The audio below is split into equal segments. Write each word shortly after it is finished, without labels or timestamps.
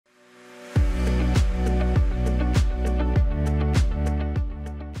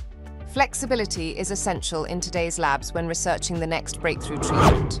Flexibility is essential in today's labs when researching the next breakthrough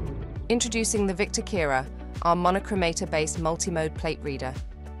treatment. Introducing the Revvity, our monochromator-based multimode plate reader.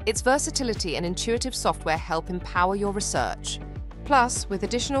 Its versatility and intuitive software help empower your research. Plus, with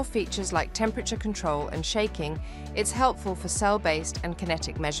additional features like temperature control and shaking, it's helpful for cell-based and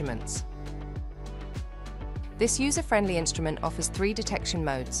kinetic measurements. This user-friendly instrument offers 3 detection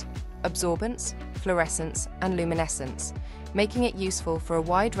modes: absorbance, fluorescence, and luminescence, making it useful for a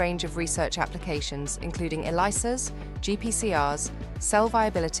wide range of research applications including ELISAs, GPCRs, cell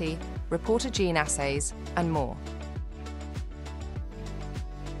viability, reporter gene assays, and more.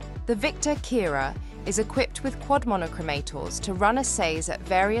 The Revvity is equipped with quad monochromators to run assays at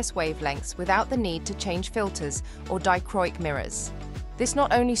various wavelengths without the need to change filters or dichroic mirrors. This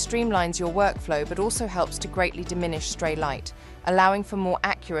not only streamlines your workflow but also helps to greatly diminish stray light, allowing for more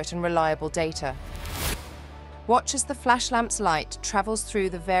accurate and reliable data. Watch as the flash lamp's light travels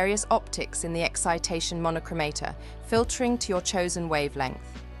through the various optics in the excitation monochromator, filtering to your chosen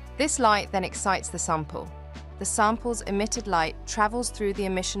wavelength. This light then excites the sample. The sample's emitted light travels through the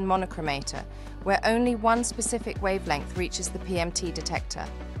emission monochromator, where only one specific wavelength reaches the PMT detector.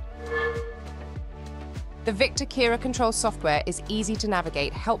 The Revvity control software is easy to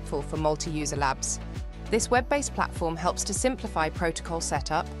navigate, helpful for multi-user labs. This web-based platform helps to simplify protocol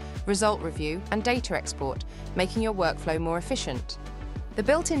setup, result review, and data export, making your workflow more efficient. The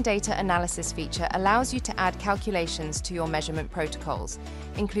built-in data analysis feature allows you to add calculations to your measurement protocols,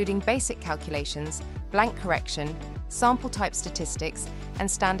 including basic calculations, blank correction, sample type statistics, and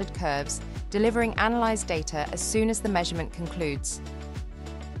standard curves, delivering analyzed data as soon as the measurement concludes.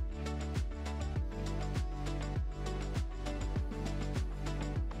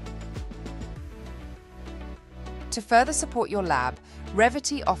 To further support your lab,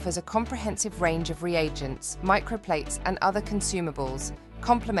 Revvity offers a comprehensive range of reagents, microplates, and other consumables,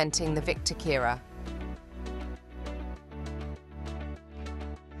 complementing the Revvity.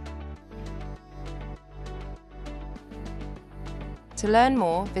 To learn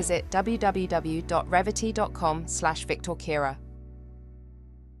more, visit www.revvity.com/Victor Kira.